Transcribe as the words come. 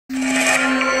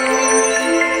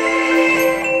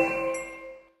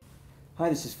Hi,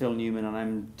 this is Phil Newman, and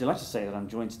I'm delighted to say that I'm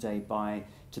joined today by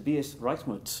Tobias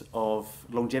Reichmuth of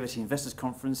Longevity Investors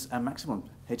Conference and Maximon.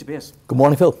 Hey, Tobias. Good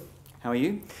morning, Phil. How are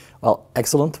you? Well,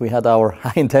 excellent. We had our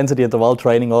high-intensity interval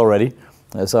training already,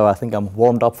 so I think I'm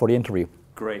warmed up for the interview.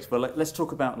 Great. Well, let's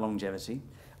talk about longevity.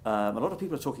 A lot of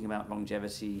people are talking about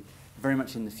longevity very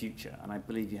much in the future, and I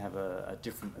believe you have a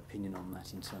different opinion on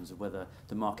that in terms of whether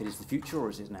the market is the future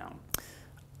or is it now?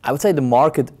 I would say the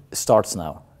market starts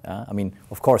now. I mean,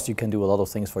 of course, you can do a lot of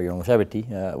things for your longevity.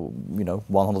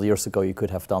 100 years ago, you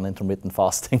could have done intermittent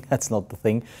fasting. That's not the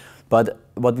thing. But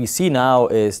what we see now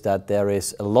is that there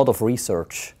is a lot of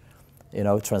research,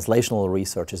 translational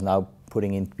research is now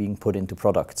being put into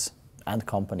products and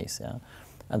companies. Yeah?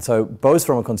 And so both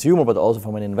from a consumer, but also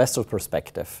from an investor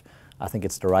perspective, I think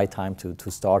it's the right time to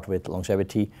start with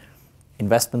longevity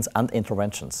investments and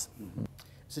interventions. Mm-hmm.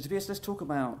 So Tobias, let's talk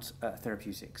about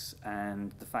therapeutics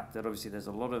and the fact that obviously there's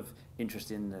a lot of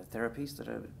interest in the therapies that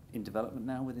are in development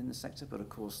now within the sector, but of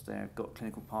course they've got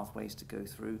clinical pathways to go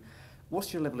through.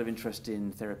 What's your level of interest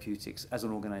in therapeutics as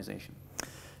an organization?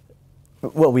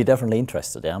 Well, we're definitely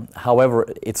interested, yeah. However,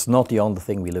 it's not the only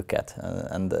thing we look at.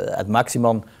 At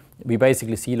Maximon, we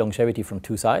basically see longevity from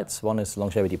two sides. One is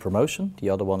longevity promotion, the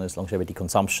other one is longevity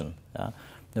consumption.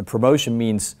 The promotion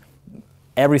means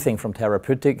everything from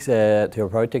therapeutics,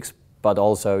 but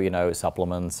also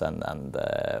supplements and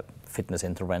fitness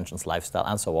interventions, lifestyle,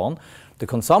 and so on. The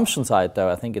consumption side, though,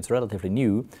 I think it's relatively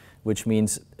new, which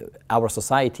means our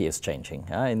society is changing.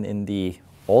 In the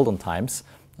olden times,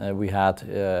 we had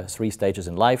 3 stages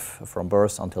in life, from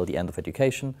birth until the end of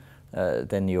education,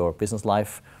 then your business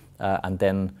life, and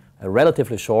then a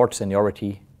relatively short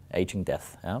seniority, aging,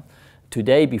 death. Yeah?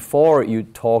 Today, before you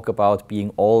talk about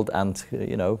being old and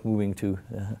moving to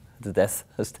the death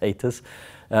status,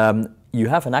 you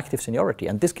have an active seniority,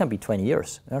 and this can be 20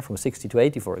 years, from 60 to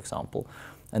 80, for example.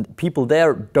 And people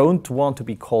there don't want to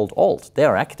be called old. They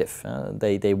are active.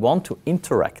 They want to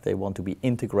interact. They want to be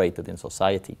integrated in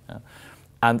society.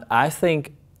 And I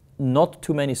think not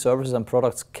too many services and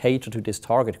products cater to this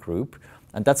target group,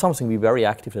 and that's something we very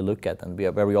actively look at, and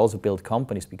where we also build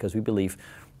companies, because we believe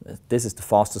this is the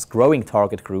fastest growing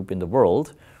target group in the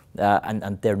world,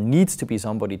 and there needs to be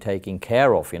somebody taking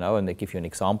care of, and they give you an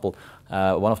example.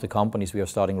 One of the companies we are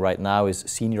starting right now is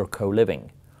senior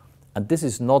co-living. And this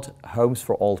is not homes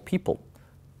for old people.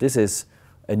 This is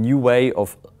a new way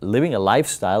of living a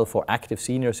lifestyle for active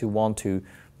seniors who want to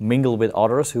mingle with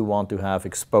others, who want to have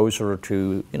exposure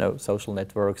to social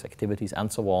networks, activities,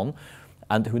 and so on,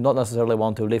 and who not necessarily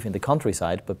want to live in the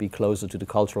countryside, but be closer to the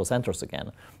cultural centers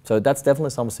again. So that's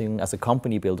definitely something, as a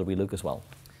company builder, we look as well.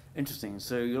 Interesting.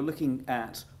 So you're looking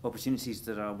at opportunities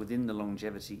that are within the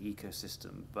longevity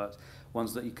ecosystem, but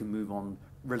ones that you can move on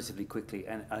relatively quickly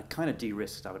and are kind of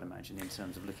de-risked, I would imagine, in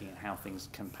terms of looking at how things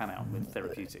can pan out with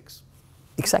therapeutics.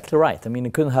 Exactly right. I mean, I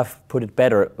couldn't have put it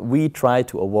better. We try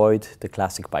to avoid the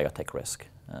classic biotech risk.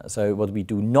 So what we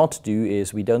do not do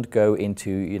is we don't go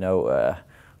into,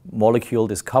 molecule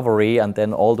discovery and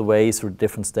then all the way through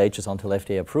different stages until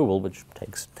FDA approval, which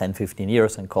takes 10, 15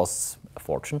 years and costs a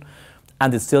fortune.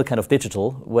 And it's still kind of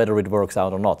digital, whether it works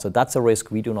out or not. So that's a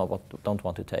risk we don't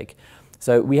want to take.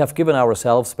 So we have given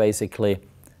ourselves basically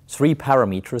 3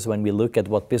 parameters when we look at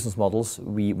what business models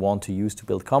we want to use to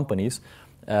build companies.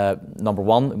 Number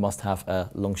 1, it must have a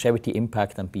longevity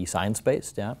impact and be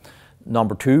science-based. Yeah?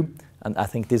 Number 2, and I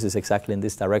think this is exactly in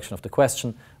this direction of the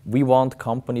question, we want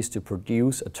companies to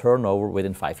produce a turnover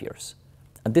within 5 years.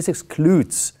 And this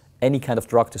excludes any kind of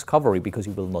drug discovery, because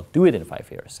you will not do it in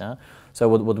 5 years. Yeah? So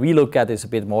what we look at is a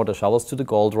bit more the shovels to the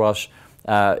gold rush,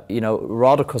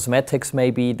 rather cosmetics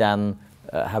maybe than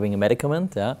having a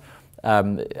medicament. Yeah?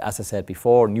 As I said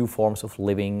before, new forms of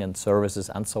living and services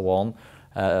and so on,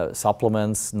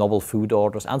 supplements, novel food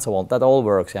orders, and so on. That all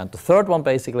works. Yeah? And the third one,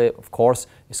 basically, of course,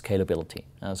 is scalability.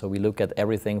 So we look at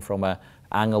everything from an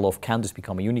angle of, can this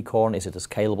become a unicorn? Is it a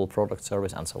scalable product,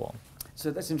 service, and so on.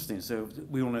 So that's interesting. So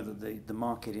we all know that the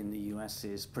market in the US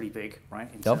is pretty big, right,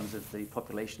 in terms of the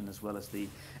population as well as the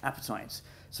appetites.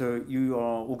 So you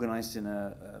are organized in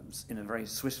a very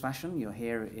Swiss fashion. You're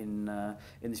here in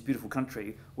this beautiful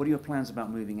country. What are your plans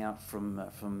about moving out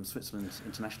from Switzerland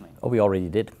internationally? Oh, we already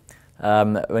did.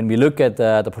 When we look at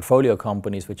the portfolio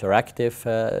companies which are active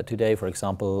today, for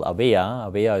example,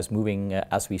 Avea is moving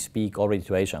as we speak already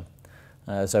to Asia.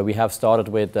 So we have started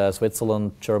with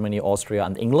Switzerland, Germany, Austria,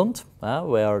 and England,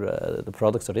 where the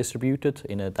products are distributed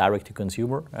in a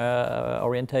direct-to-consumer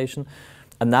orientation.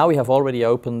 And now we have already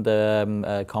opened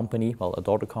a company, well, a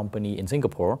daughter company in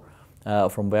Singapore,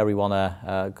 from where we want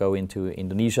to go into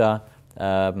Indonesia,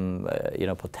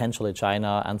 potentially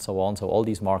China, and so on. So all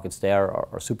these markets there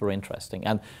are super interesting.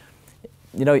 And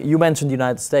you know, you mentioned the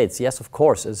United States. Yes, of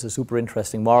course, it's a super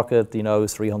interesting market. You know,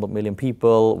 300 million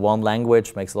people, one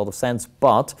language, makes a lot of sense.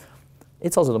 But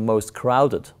it's also the most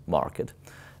crowded market.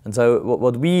 And so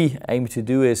what we aim to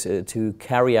do is to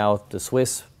carry out the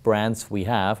Swiss brands we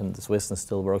have, and the Swissness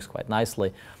still works quite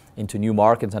nicely, into new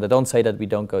markets. And I don't say that we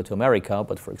don't go to America,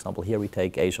 but for example, here we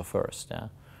take Asia first. Yeah?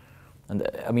 And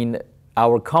I mean,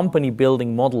 our company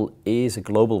building model is a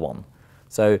global one.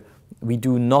 So we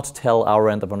do not tell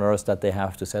our entrepreneurs that they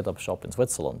have to set up shop in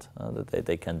Switzerland, that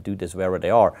they can do this wherever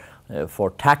they are. For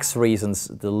tax reasons,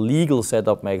 the legal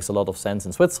setup makes a lot of sense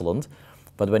in Switzerland,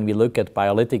 but when we look at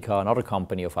Biolitica, another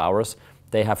company of ours,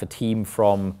 they have a team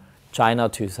from China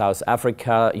to South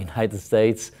Africa, United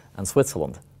States, and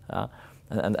Switzerland.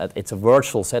 And it's a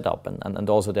virtual setup, and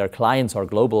also their clients are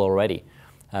global already.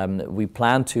 We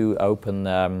plan to open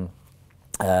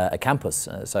a campus.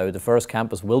 So the first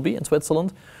campus will be in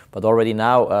Switzerland, but already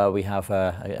now we have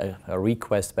a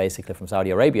request basically from Saudi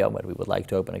Arabia where we would like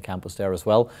to open a campus there as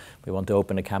well. We want to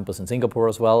open a campus in Singapore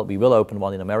as well. We will open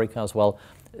one in America as well.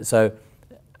 So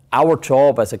our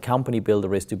job as a company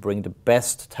builder is to bring the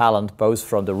best talent, both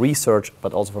from the research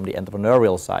but also from the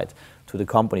entrepreneurial side, to the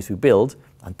companies we build,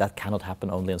 and that cannot happen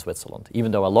only in Switzerland.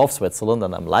 Even though I love Switzerland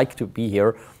and I like to be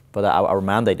here, but our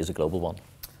mandate is a global one.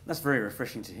 That's very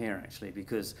refreshing to hear, actually,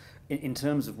 because in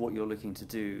terms of what you're looking to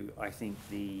do, I think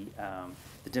the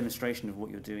demonstration of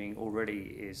what you're doing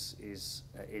already is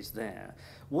there.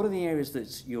 What are the areas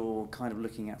that you're kind of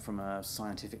looking at from a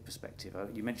scientific perspective?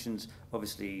 You mentioned,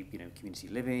 obviously, you know, community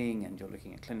living, and you're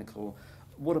looking at clinical.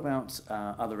 What about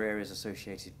other areas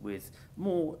associated with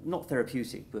more, not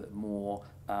therapeutic, but more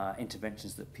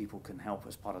interventions that people can help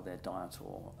as part of their diet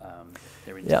or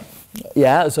their intake?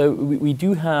 Yeah. So we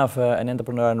do have an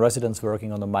entrepreneur in residence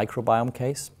working on a microbiome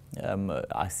case.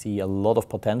 I see a lot of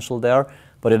potential there,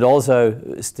 but it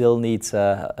also still needs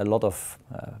a lot of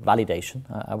validation,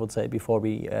 I would say, before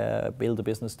we build a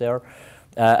business there.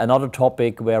 Another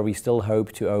topic where we still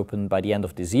hope to open by the end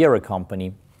of this year a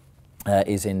company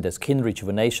is in the skin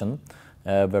rejuvenation,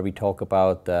 where we talk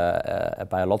about a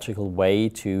biological way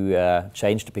to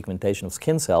change the pigmentation of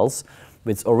skin cells,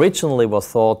 which originally was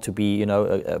thought to be, you know,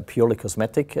 a purely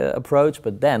cosmetic approach,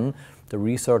 but then the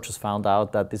researchers found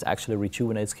out that this actually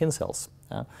rejuvenates skin cells.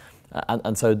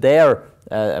 And so there,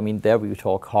 I mean, there we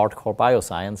talk hardcore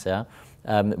bioscience.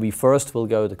 We first will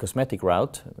go the cosmetic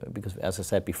route, because as I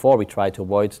said before, we try to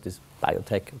avoid this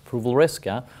biotech approval risk.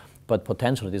 But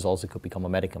potentially this also could become a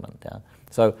medicament.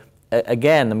 So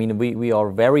again, I mean, we are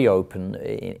very open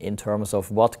in terms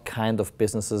of what kind of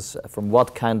businesses, from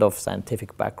what kind of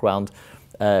scientific background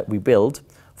we build.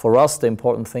 For us, the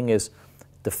important thing is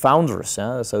the founders.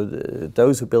 So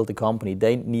those who build the company,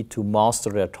 they need to master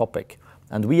their topic.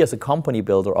 And we as a company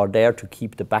builder are there to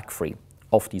keep the back free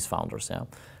of these founders.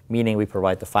 Meaning we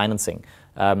provide the financing,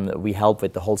 we help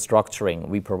with the whole structuring,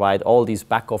 we provide all these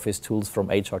back office tools from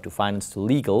HR to finance to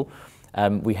legal.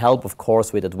 We help, of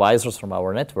course, with advisors from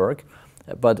our network,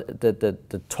 but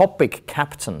the topic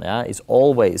captain is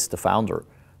always the founder,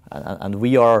 and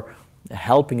we are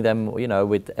helping them, you know,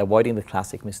 with avoiding the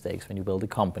classic mistakes when you build a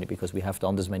company, because we have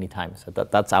done this many times. So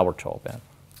that's our job.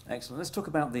 Excellent. Let's talk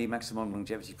about the Maximon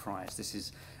Longevity Prize. This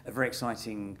is a very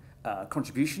exciting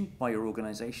contribution by your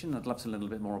organization. I'd love to learn a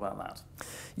little bit more about that.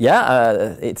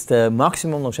 Yeah, it's the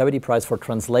Maximon Longevity Prize for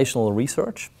translational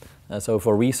research. So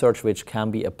for research which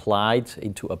can be applied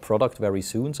into a product very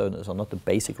soon, so not the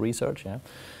basic research.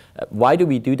 Why do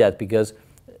we do that? Because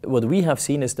what we have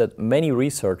seen is that many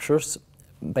researchers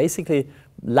basically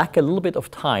lack a little bit of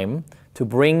time to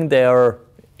bring their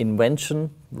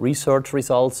invention, research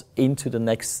results into the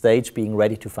next stage, being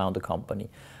ready to found a company.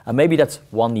 And maybe that's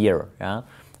 1 year.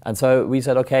 And so we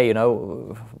said, okay, you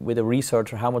know, with a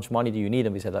researcher, how much money do you need?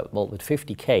 And we said, well, with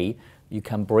 50K, you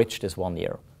can bridge this 1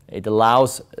 year. It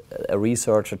allows a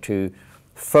researcher to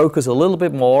focus a little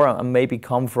bit more and maybe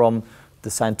come from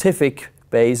the scientific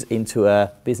base into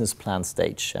a business plan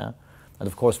stage. And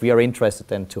of course, we are interested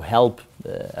then to help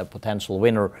a potential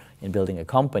winner in building a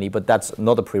company, but that's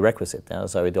not a prerequisite.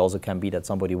 So it also can be that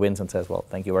somebody wins and says, well,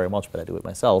 thank you very much, but I do it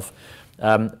myself.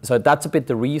 So that's a bit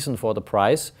the reason for the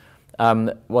prize.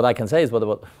 What I can say is,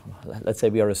 let's say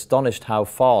we are astonished how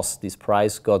fast this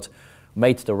prize got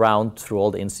made the round through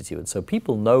all the institutes. So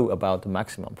people know about the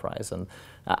Maximon prize, and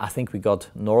I think we got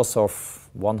north of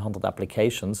 100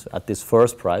 applications at this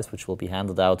first prize, which will be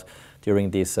handed out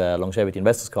during this Longevity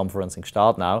Investors Conference in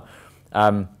Gstaad now.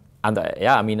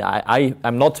 Yeah, I mean,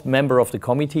 I'm not member of the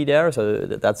committee there, so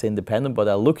that's independent, but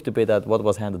I looked a bit at what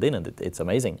was handed in, and it's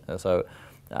amazing. So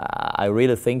I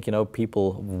really think, you know,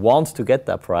 people want to get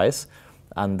that prize,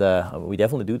 and we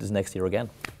definitely do this next year again.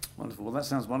 Wonderful. Well, that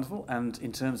sounds wonderful. And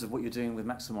in terms of what you're doing with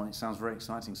Maximon, it sounds very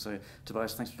exciting. So,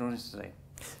 Tobias, thanks for joining us today.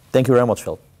 Thank you very much,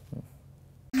 Phil.